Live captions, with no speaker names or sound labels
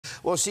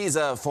Well, she's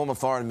a former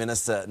foreign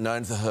minister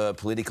known for her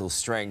political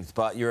strength,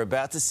 but you're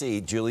about to see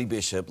Julie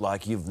Bishop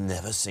like you've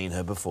never seen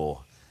her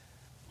before.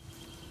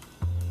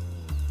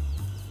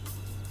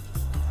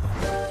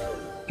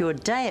 Your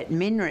day at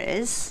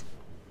MinRes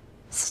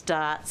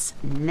starts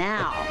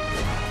now.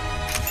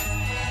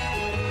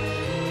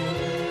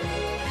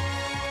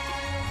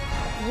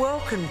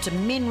 Welcome to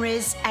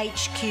MinRes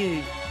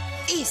HQ.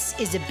 This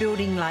is a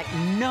building like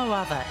no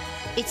other.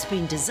 It's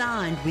been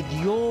designed with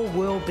your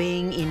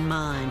well-being in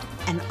mind,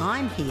 and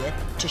I'm here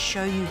to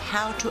show you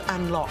how to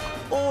unlock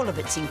all of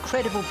its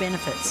incredible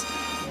benefits.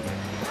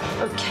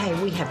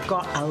 Okay, we have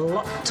got a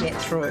lot to get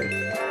through.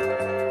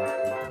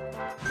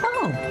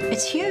 Oh,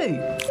 it's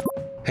Hugh.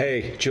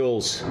 Hey,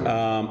 Jules.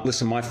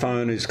 Listen, my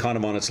phone is kind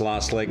of on its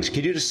last legs.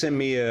 Could you just send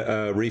me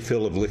a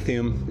refill of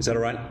lithium? Is that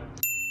all right?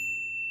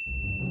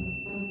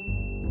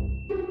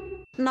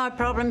 No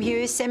problem,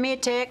 Hugh. Send me a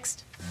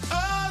text.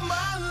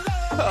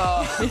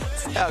 Oh,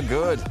 how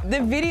good.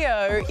 The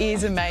video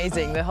is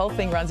amazing. The whole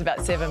thing runs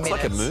about 7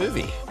 minutes. It's like a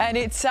movie. And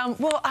it's,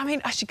 well, I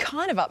mean, she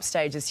kind of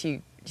upstages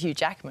Hugh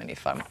Jackman,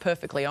 if I'm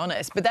perfectly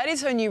honest. But that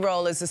is her new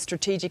role as a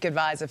strategic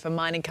advisor for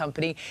mining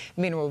company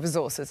Mineral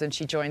Resources, and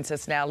she joins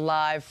us now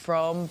live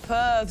from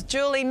Perth.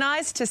 Julie,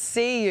 nice to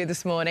see you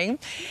this morning.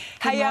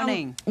 Good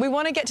morning. We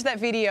want to get to that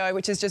video,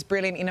 which is just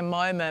brilliant, in a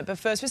moment. But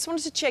first, we just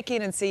wanted to check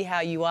in and see how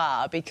you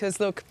are,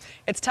 because, look,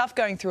 it's tough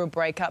going through a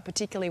breakup,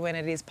 particularly when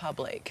it is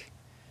public.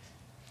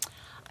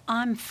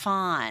 I'm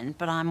fine,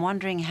 but I'm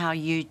wondering how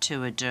you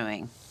two are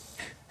doing.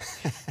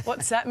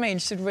 What's that mean?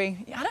 Should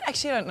we... I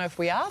don't know if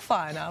we are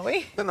fine, are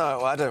we?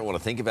 No, I don't want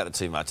to think about it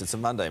too much. It's a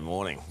Monday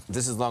morning.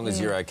 Just as long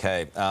as you're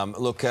okay.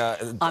 Look...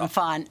 I'm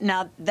fine.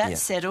 Now, that's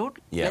settled.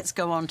 Yeah. Let's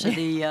go on to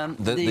the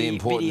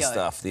important video.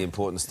 stuff. The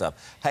important stuff.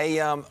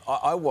 Hey,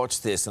 I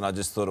watched this and I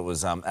just thought it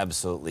was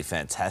absolutely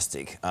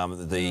fantastic.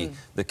 The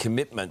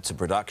commitment to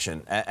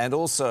production and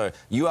also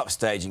you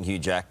upstaging Hugh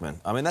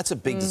Jackman. I mean, that's a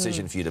big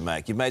decision for you to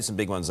make. You've made some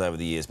big ones over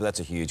the years, but that's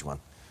a huge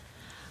one.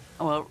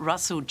 Well,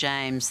 Russell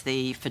James,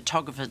 the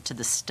photographer to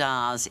the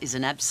stars, is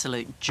an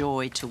absolute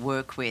joy to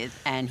work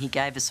with, and he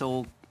gave us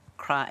all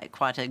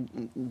quite a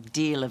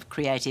deal of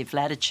creative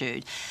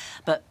latitude.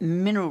 But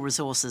Mineral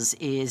Resources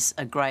is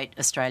a great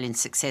Australian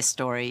success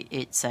story.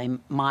 It's a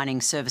mining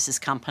services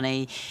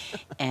company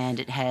and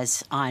it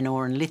has iron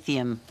ore and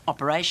lithium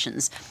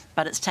operations,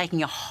 but it's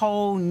taking a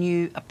whole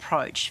new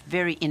approach,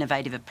 very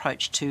innovative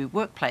approach to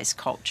workplace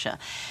culture.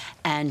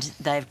 And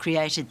they've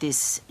created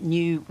this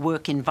new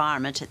work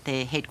environment at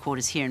their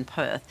headquarters here in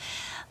Perth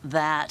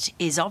that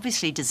is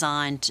obviously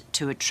designed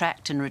to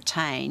attract and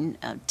retain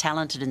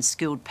talented and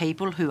skilled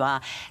people who are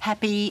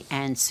happy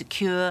and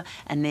secure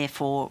and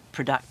therefore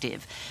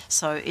productive.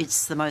 So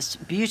it's the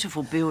most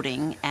beautiful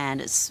building, and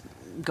it's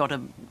got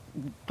a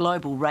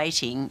global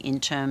rating in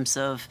terms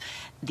of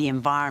the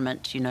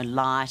environment, you know,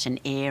 light and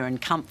air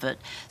and comfort.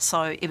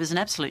 So it was an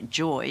absolute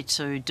joy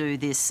to do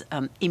this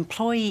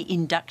employee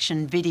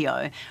induction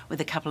video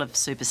with a couple of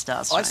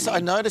superstars. I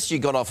noticed you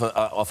got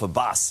off a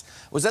bus.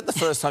 Was that the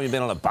first time you've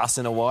been on a bus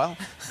in a while?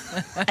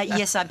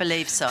 Yes, I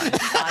believe so.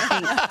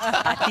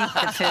 I think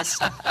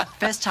the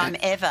first time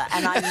ever,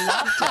 and I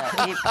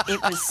loved it.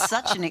 It was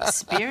such an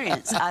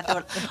experience. I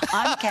thought,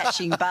 I'm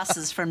catching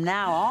buses from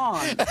now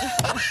on.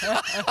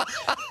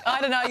 I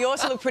don't know, you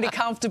also look pretty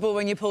comfortable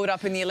when you pulled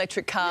up in the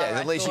electric car. Yeah,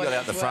 at least you got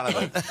out the front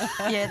of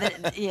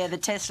it. Yeah, the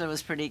Tesla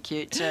was pretty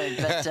cute too,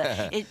 but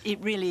it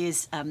really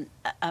is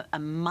a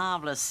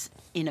marvellous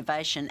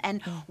innovation.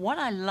 And what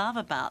I love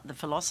about the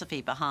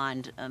philosophy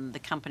behind the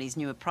company's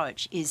new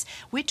approach is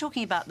we're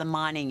talking about the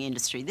mining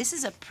industry. This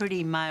is a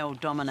pretty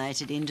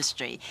male-dominated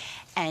industry,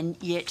 and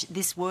yet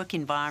this work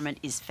environment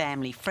is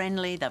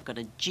family-friendly. They've got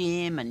a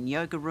gym and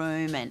yoga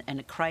room and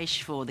a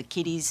creche for the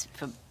kiddies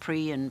for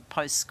pre- and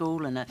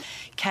post-school, and a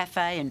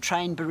cafe and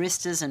trained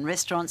baristas and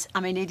restaurants. I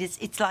mean,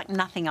 it's like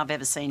nothing I've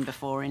ever seen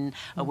before in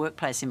a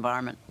workplace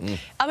environment.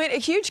 I mean, a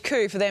huge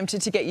coup for them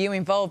to get you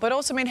involved, but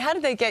also, I mean, how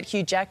did they get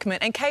Hugh Jackman?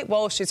 And Kate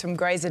Walsh, who's from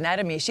Grey's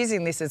Anatomy, she's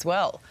in this as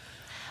well.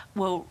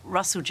 Well,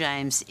 Russell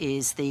James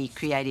is the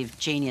creative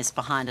genius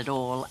behind it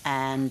all,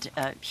 and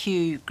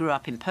Hugh grew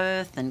up in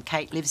Perth and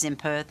Kate lives in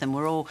Perth, and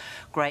we're all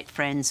great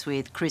friends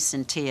with Chris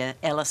and Tia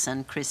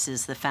Ellison. Chris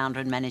is the founder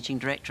and managing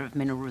director of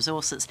Mineral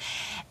Resources.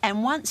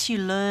 And once you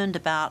learned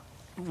about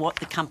what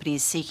the company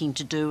is seeking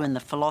to do and the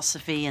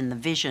philosophy and the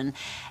vision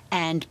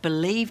and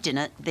believed in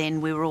it,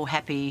 then we were all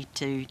happy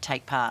to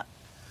take part.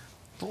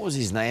 What was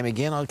his name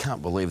again? I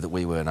can't believe that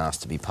we weren't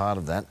asked to be part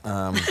of that.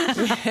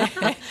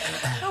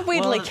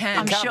 Weirdly can.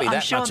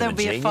 I'm sure there'll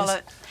be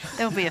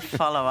a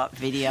follow-up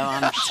video,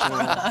 I'm sure.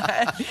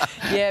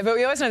 Yeah, but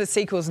we always know the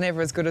sequel's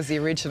never as good as the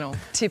original,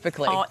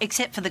 typically. Oh,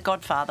 except for The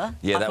Godfather.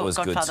 Yeah, that was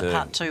Godfather good too.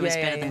 Part 2 was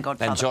better than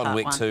Godfather And John Part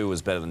Wick 1. 2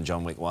 was better than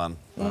John Wick 1.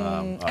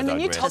 And the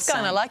new Top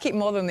Gun, I like it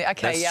more than the...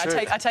 OK, That's yeah, true.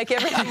 I take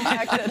everything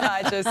back that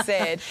I just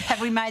said.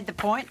 Have we made the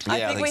point? Yeah,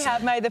 I think we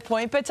have made the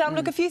point. But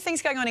look, a few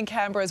things going on in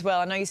Canberra as well.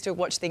 I know you still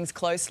watch things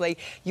closely.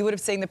 You would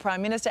have seen the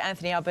Prime Minister,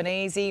 Anthony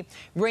Albanese,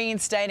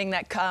 reinstating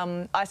that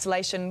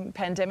isolation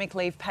pandemic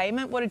leave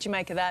payment. What did you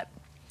make of that?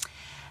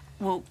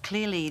 Well,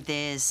 clearly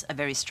there's a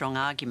very strong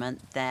argument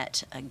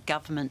that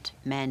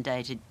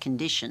government-mandated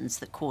conditions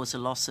that cause a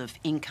loss of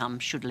income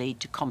should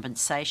lead to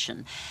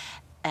compensation.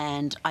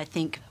 And I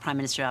think Prime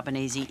Minister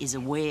Albanese is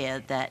aware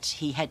that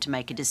he had to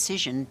make a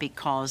decision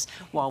because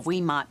while we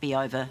might be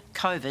over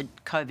COVID,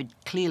 COVID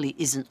clearly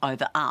isn't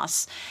over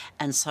us,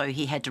 and so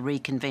he had to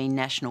reconvene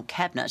National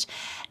Cabinet.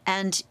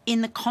 And in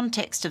the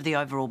context of the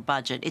overall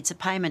budget, it's a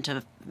payment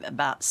of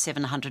about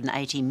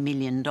 $780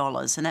 million,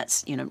 and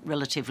that's, you know,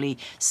 relatively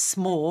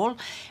small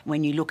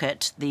when you look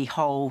at the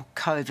whole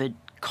COVID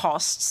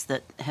costs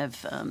that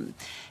have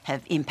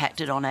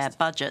impacted on our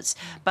budgets,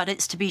 but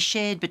it's to be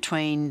shared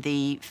between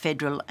the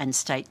federal and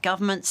state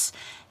governments.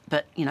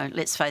 But, you know,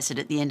 let's face it,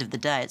 at the end of the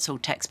day, it's all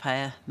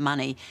taxpayer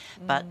money.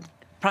 But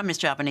Prime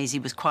Minister Albanese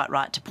was quite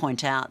right to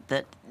point out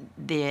that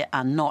there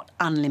are not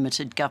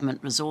unlimited government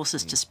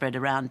resources to spread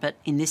around, but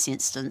in this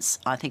instance,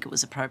 I think it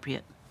was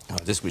appropriate. I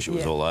just wish it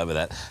was all over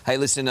that. Hey,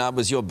 listen, it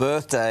was your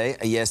birthday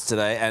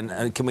yesterday,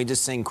 and can we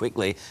just sing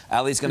quickly?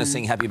 Ali's going to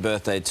sing happy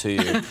birthday to you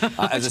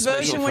as a special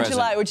Which version would you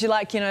like? Would you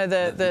like, you know,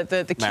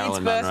 the kid's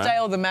birthday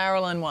or the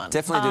Marilyn one?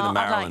 Definitely do the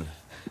Marilyn.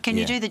 Can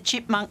you do the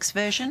Chipmunks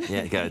version?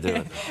 Yeah, go do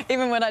it.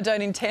 Even when I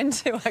don't intend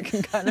to, I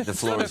can kind of... The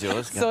floor is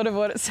yours. Sort of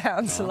what it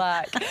sounds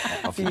like.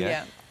 Off you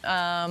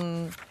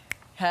go.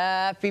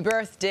 Happy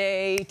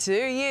birthday to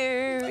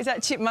you. Is that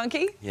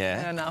Chipmunky?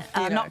 Yeah. Enough.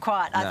 Not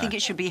quite. No. I think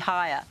it should be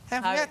higher.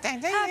 Happy birthday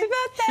to you. Happy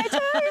birthday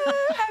to you.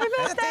 Happy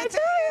birthday to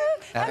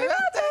you. Happy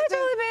birthday to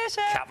the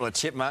Bishop. Couple of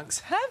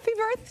chipmunks. Happy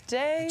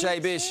birthday Jay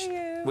Bish, to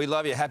you. we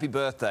love you. Happy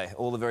birthday.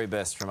 All the very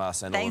best from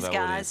us and Thanks, all of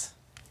our guys.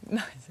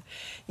 audience.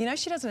 You know,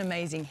 she does an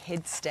amazing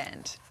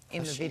headstand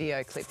in the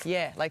video clip.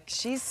 Yeah, like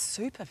she's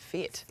super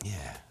fit.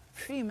 Yeah.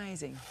 Pretty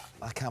amazing.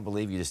 I can't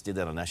believe you just did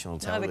that on national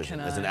television.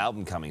 can I. There's an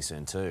album coming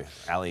soon too.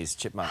 Ali's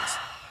Chipmunks.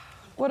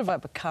 What have I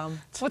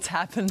become? What's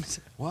happened?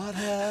 What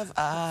have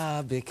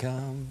I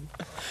become?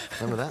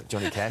 Remember that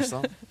Johnny Cash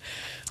song?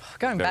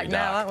 Going Very back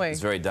now, dark. aren't we? It's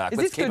very dark. Is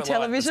Let's this keep good it light.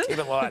 television? Let's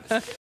keep it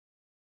light.